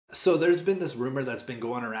So there's been this rumor that's been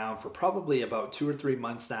going around for probably about 2 or 3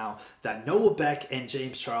 months now that Noah Beck and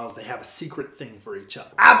James Charles, they have a secret thing for each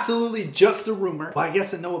other. Absolutely just a rumor. Well, I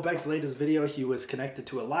guess in Noah Beck's latest video, he was connected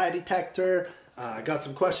to a lie detector. I got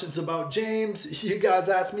some questions about James. You guys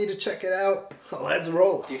asked me to check it out. So let's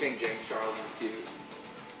roll. Do you think James Charles is cute?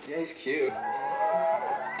 Yeah, he's cute.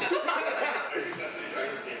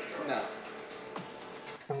 No.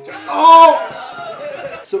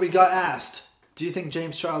 Oh! So we got asked, do you think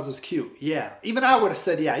James Charles is cute? Yeah. Even I would have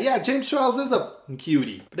said yeah. Yeah, James Charles is a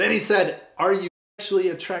cutie. But then he said, are you actually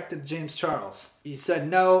attracted to James Charles? He said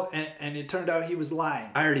no, and it turned out he was lying.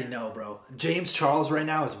 I already know, bro. James Charles right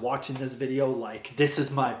now is watching this video like, this is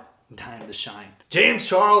my time to shine. James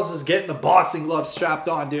Charles is getting the boxing gloves strapped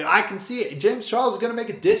on, dude. I can see it. James Charles is gonna make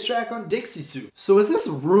a diss track on Dixie Soup. So is this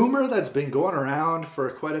rumor that's been going around for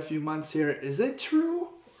quite a few months here, is it true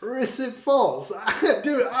or is it false?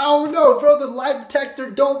 Dude, I don't know, bro. The lie detector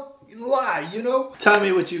don't lie, you know? Tell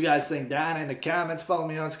me what you guys think down in the comments. Follow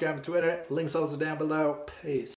me on Instagram and Twitter. Links also down below. Peace.